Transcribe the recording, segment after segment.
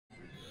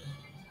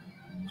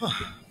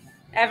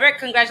Everett,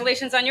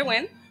 congratulations on your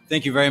win.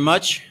 Thank you very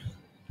much.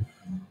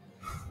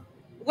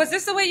 Was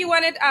this the way you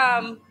wanted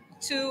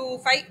to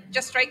fight,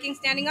 just striking,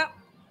 standing up?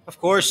 Of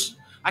course,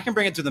 I can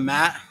bring it to the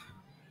mat,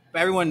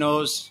 but everyone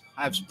knows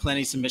I have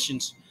plenty of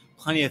submissions,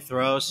 plenty of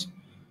throws.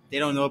 They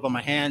don't know about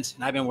my hands,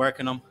 and I've been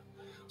working them.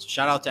 So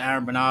shout out to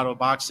Aaron Bernardo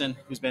Boxing,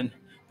 who's been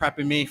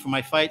prepping me for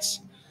my fights,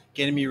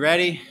 getting me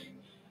ready,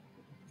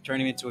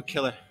 turning me into a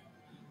killer.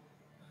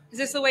 Is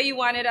this the way you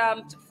wanted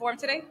to perform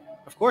today?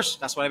 Of course,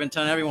 that's what I've been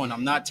telling everyone.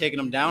 I'm not taking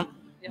them down.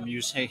 I'm going to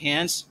use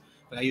hands.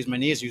 But I use my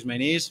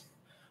knees,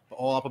 but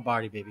all upper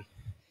body, baby.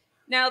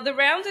 Now, the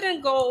round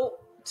didn't go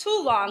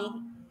too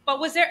long, but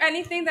was there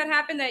anything that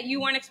happened that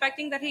you weren't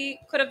expecting that he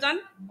could have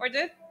done or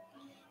did?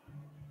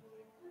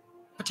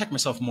 Protect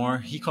myself more.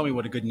 He caught me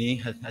with a good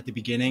knee at the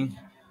beginning.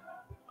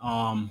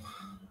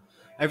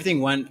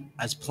 Everything went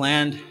as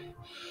planned.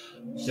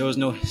 There was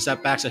no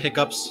setbacks or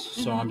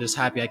hiccups, so I'm just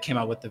happy I came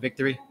out with the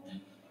victory.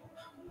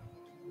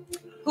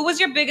 Who was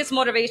your biggest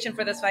motivation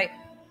for this fight?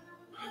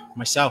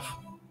 Myself.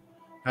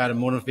 I had to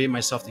motivate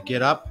myself to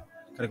get up.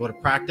 Got to go to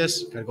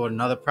practice. Got to go to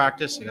another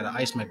practice. I got to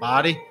ice my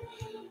body.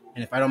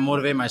 And if I don't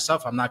motivate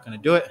myself, I'm not going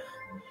to do it.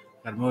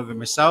 Got to motivate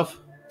myself.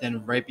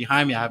 Then right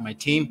behind me, I have my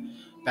team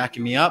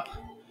backing me up,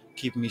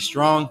 keeping me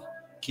strong,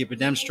 keeping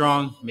them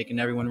strong, making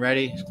everyone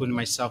ready, including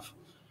myself.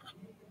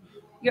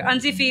 You're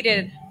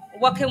undefeated.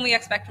 What can we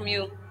expect from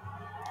you?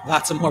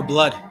 Lots of more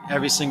blood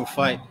every single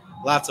fight.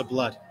 Lots of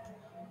blood.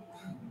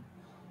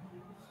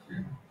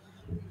 There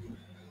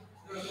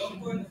was one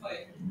point in the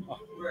fight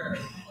where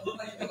it looked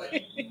like you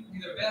could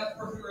either bat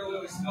perfect or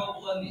there was smell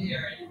blood in the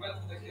air and you went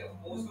for the kill.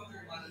 What was going through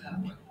your mind at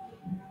that point?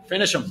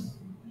 Finish him.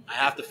 I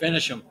have to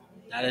finish him.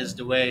 That is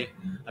the way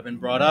I've been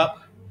brought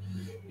up.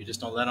 You just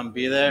don't let him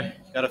be there.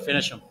 You got to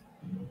finish him.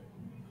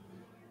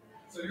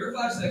 So you're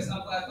 5'6",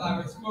 I'm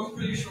 5'5". It's both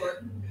pretty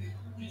short.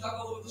 Can you talk a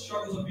little bit about the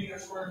struggles of being a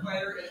shorter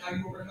fighter and how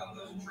you overcome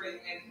those in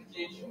training and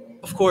engage?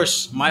 Of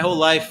course, my whole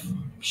life,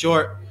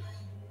 short.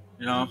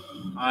 You know,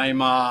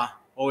 I'm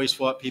always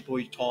fought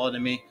people taller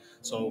than me.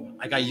 So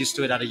I got used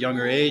to it at a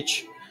younger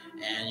age.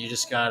 And you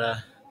just got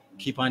to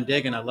keep on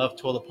digging. I love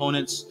tall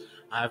opponents.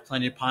 I have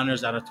plenty of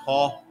partners that are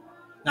tall.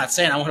 Not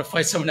saying I want to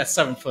fight someone that's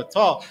 7 foot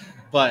tall,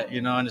 but,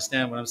 you know,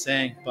 understand what I'm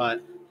saying.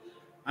 But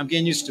I'm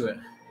getting used to it.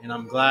 And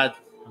I'm glad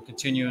I'm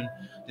continuing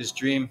this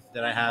dream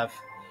that I have.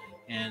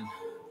 And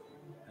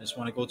I just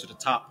want to go to the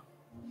top.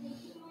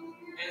 And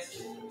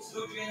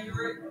so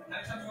January, how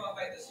many times do you want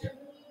to fight this year?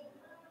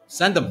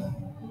 Send them.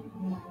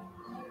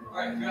 All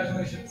right,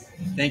 congratulations.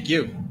 Thank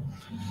you.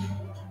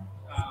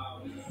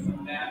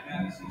 That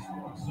Madison's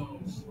going so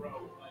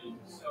slow. Like,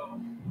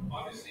 so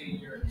obviously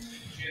your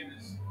gym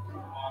is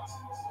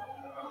boxing and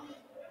stuff.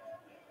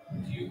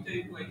 Do you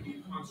think like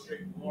you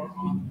concentrate more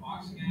on the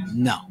boxing aspect?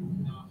 No.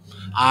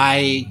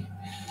 I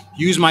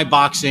use my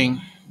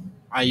boxing.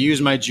 I use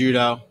my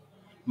judo.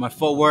 My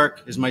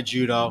footwork is my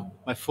judo.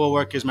 My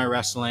footwork is my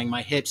wrestling.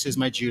 My hips is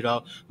my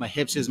judo. My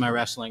hips is my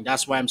wrestling.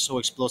 That's why I'm so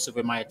explosive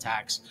with my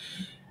attacks,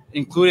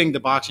 including the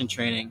boxing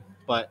training.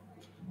 But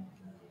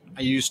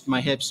I used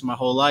my hips my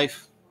whole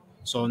life.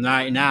 So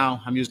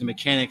now I'm using the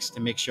mechanics to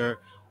make sure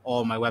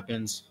all my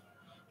weapons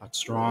are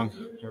strong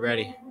and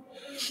ready.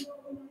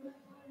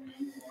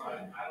 I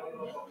don't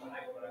know about the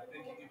height, but I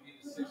think you could be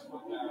the 6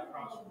 foot guy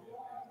across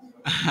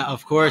from you.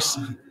 Of course.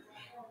 So,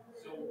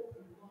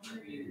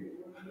 would you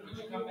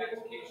come back to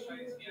cage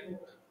fights again?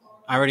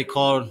 I already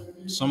called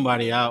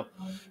somebody out.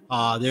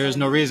 There is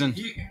no reason.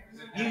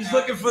 He's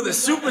looking for the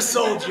super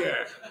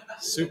soldier.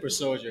 Super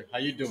soldier, how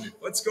you doing?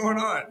 What's going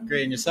on?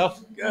 Great, and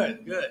yourself?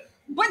 Good, good.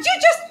 Would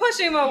you just push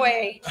him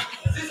away?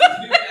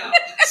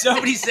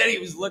 Somebody said he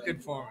was looking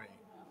for me.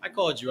 I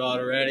called you out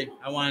already.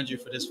 I wanted you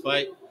for this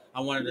fight.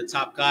 I wanted the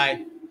top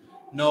guy.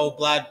 No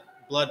blood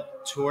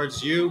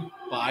towards you,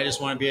 but I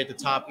just want to be at the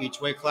top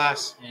each weight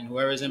class. And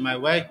whoever's in my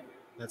way,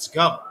 let's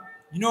go.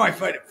 You know I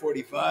fight at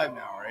 45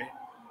 now, right?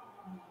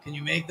 Can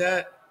you make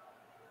that?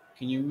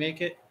 Can you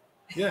make it?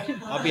 Yeah.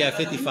 I'll be at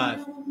 55.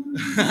 You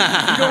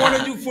don't want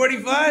to do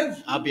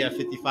 45? I'll be at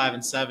 55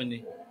 and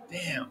 70.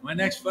 Damn, my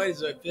next fight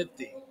is at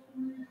 50.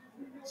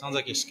 Sounds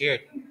like you're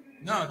scared.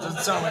 No, it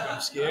doesn't sound like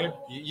I'm scared.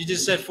 You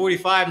just said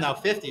 45, now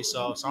 50,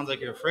 so it sounds like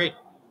you're afraid.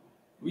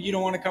 Well, you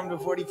don't want to come to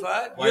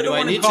 45? Why do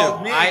I need to?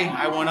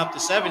 I went up to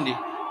 70.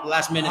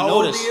 Last minute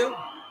notice. How old are you?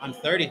 I'm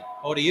 30. How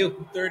old are you?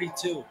 I'm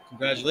 32.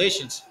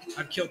 Congratulations.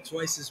 I've killed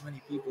twice as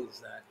many people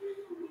as that.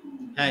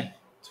 Hey,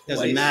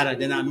 doesn't matter.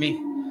 They're not me.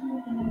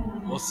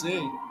 We'll see.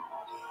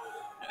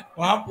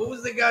 Well, what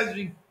was the guy's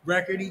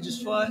record he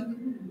just fought?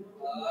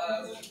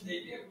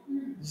 Debut.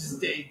 His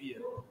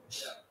debut. Yeah.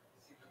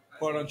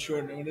 Fought on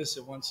short notice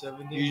at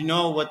 170. You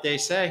know what they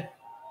say.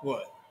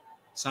 What?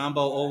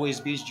 Sambo always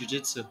beats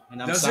jiu-jitsu,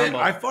 and I'm Does Sambo.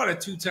 it? I fought a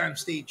 2-time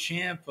state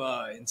champ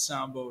in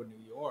Sambo in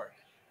New York.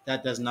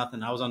 That does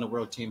nothing. I was on the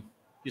world team.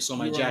 You saw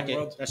my You were on the jacket.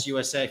 world- That's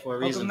USA for a How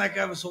come reason. that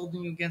guy was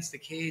holding you against the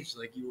cage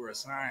like you were a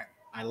sign?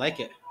 I like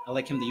it. I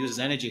like him to use his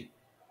energy.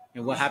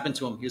 And what happened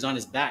to him? He was on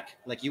his back,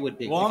 like you would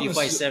be. Well, if you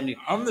fight 70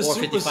 I'm the or super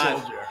 55.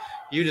 soldier.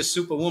 You're the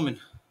superwoman.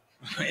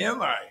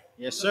 Am I?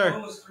 Yes, The sir.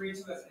 phone was 3-2 as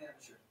an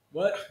amateur.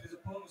 What? His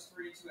opponent was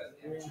 3-2 as an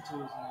 3 and 2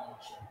 amateur. is an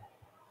amateur.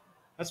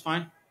 That's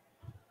fine.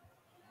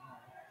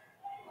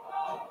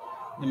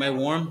 Am I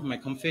warm? Am I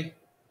comfy?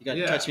 You got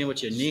to touch me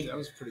with your knee. That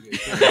was pretty good.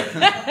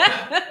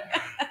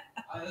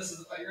 This is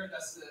the fight. You're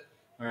invested.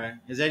 All right.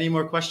 Is there any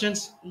more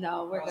questions?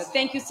 No, we're good.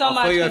 Thank you so I'll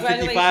much. put you at 55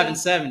 and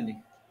Congratulations.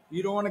 70.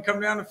 You don't want to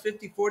come down to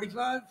 50,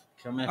 45?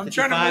 Come at I'm 55,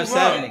 trying to move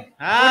 70. up.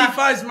 Ah,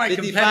 45 is my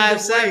 55,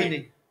 competitive 70.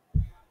 weight.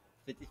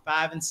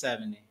 55 and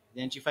 70.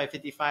 Didn't you fight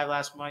 55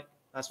 last fight?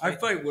 I fight?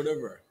 fight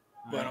whatever,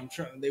 but Alright. I'm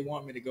trying. They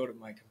want me to go to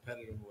my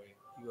competitive weight,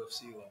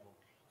 UFC level.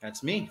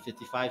 That's me,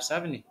 55,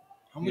 70.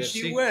 How much do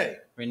UFC. you weigh?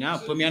 Right now,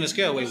 put me on the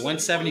scale. Weigh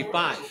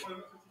 175.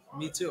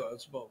 Me too.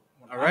 That's about.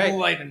 All right. I'm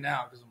lighting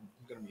now because I'm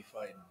gonna be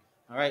fighting.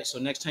 All right. So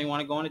next time you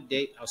want to go on a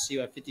date, I'll see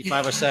you at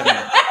 55 or 70.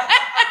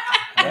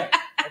 Yeah,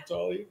 that's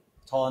all you.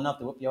 Tall enough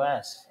to whip your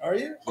ass. Are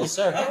you? Yes,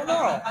 sir. I don't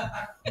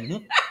know.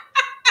 Mhm.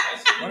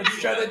 Why don't you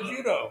try that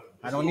judo?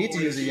 I don't need to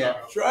use it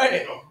yet. Try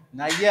it.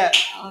 Not yet.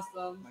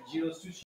 Awesome. My judo's too